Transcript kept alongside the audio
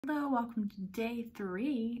Hello, welcome to day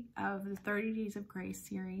 3 of the 30 Days of Grace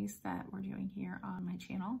series that we're doing here on my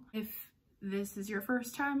channel. If this is your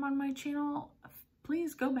first time on my channel,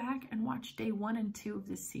 please go back and watch day 1 and 2 of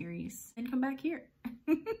this series and come back here.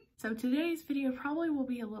 So today's video probably will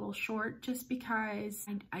be a little short just because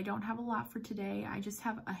I don't have a lot for today. I just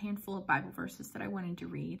have a handful of Bible verses that I wanted to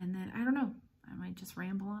read, and then I don't know, I might just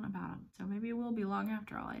ramble on about them. So maybe it will be long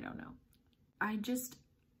after all, I don't know.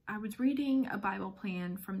 I was reading a Bible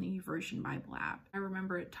plan from the YouVersion Bible app. I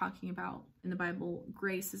remember it talking about in the Bible,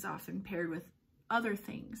 grace is often paired with other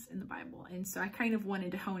things in the Bible. And so I kind of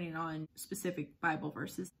wanted to hone in on specific Bible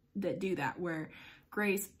verses that do that, where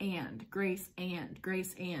grace and.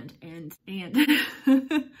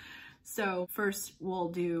 So first we'll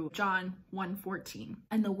do John 1:14.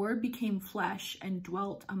 And the Word became flesh and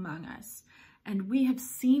dwelt among us, and we have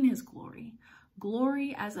seen his glory.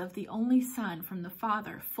 Glory as of the only Son from the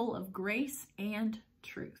Father, full of grace and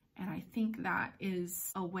truth. And I think that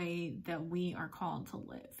is a way that we are called to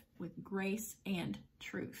live, with grace and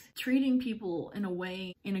truth. Treating people in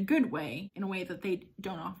a good way, in a way that they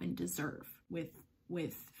don't often deserve,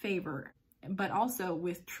 with favor, but also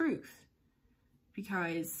with truth.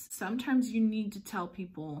 Because sometimes you need to tell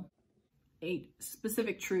people a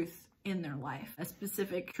specific truth in their life, a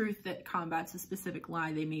specific truth that combats a specific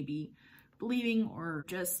lie they may be believing, or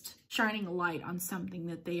just shining a light on something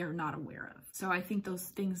that they are not aware of. So I think those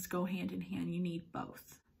things go hand in hand. You need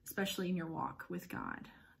both, especially in your walk with God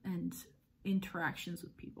and interactions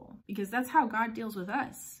with people, because that's how God deals with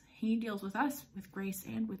us. He deals with us with grace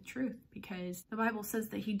and with truth, because the Bible says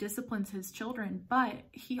that he disciplines his children, but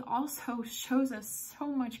he also shows us so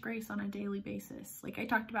much grace on a daily basis. Like I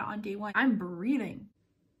talked about on day 1, I'm breathing.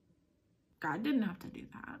 God didn't have to do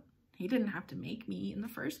that. He didn't have to make me in the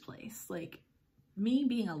first place. Like, me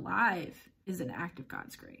being alive is an act of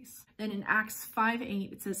God's grace. Then in Acts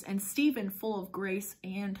 5:8, it says, and Stephen, full of grace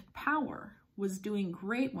and power, was doing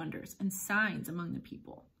great wonders and signs among the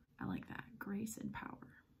people. I like that, grace and power.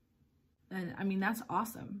 And I mean, that's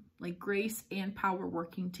awesome. Like grace and power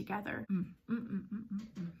working together.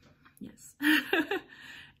 Yes.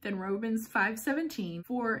 Then Romans 5:17,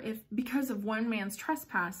 for if because of one man's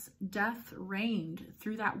trespass, death reigned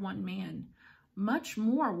through that one man, much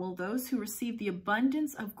more will those who receive the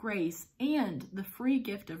abundance of grace and the free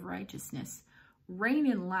gift of righteousness reign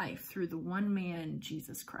in life through the one man,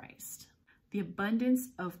 Jesus Christ. The abundance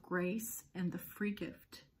of grace and the free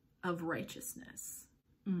gift of righteousness.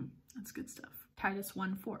 That's good stuff. Titus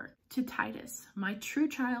 1:4, to Titus, my true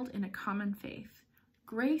child in a common faith,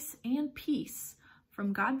 grace and peace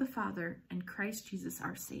from God the Father and Christ Jesus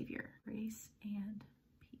our Savior. Grace and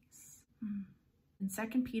peace. In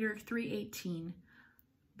 2 Peter 3:18,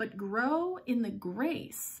 but grow in the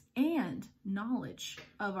grace and knowledge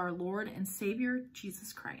of our Lord and Savior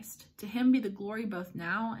Jesus Christ. To him be the glory both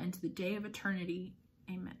now and to the day of eternity.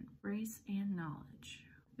 Amen. Grace and knowledge.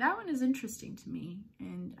 That one is interesting to me,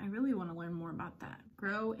 and I really want to learn more about that.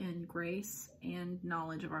 Grow in grace and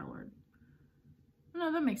knowledge of our Lord. No,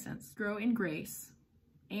 that makes sense. Grow in grace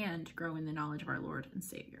and grow in the knowledge of our Lord and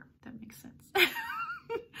Savior. That makes sense.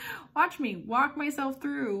 Watch me walk myself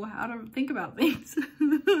through how to think about things.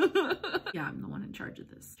 Yeah, I'm the one in charge of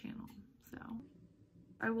this channel. So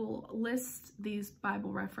I will list these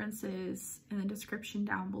Bible references in the description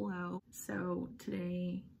down below. So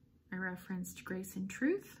today I referenced grace and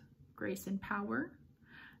truth, grace and power,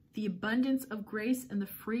 the abundance of grace and the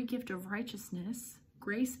free gift of righteousness,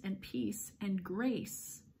 grace and peace, and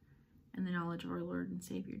grace and the knowledge of our Lord and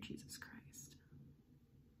Savior, Jesus Christ.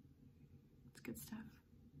 It's good stuff.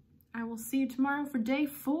 I will see you tomorrow for day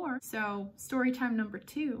 4. So story time number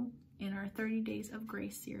 2 in our 30 Days of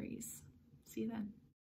Grace series. See you then.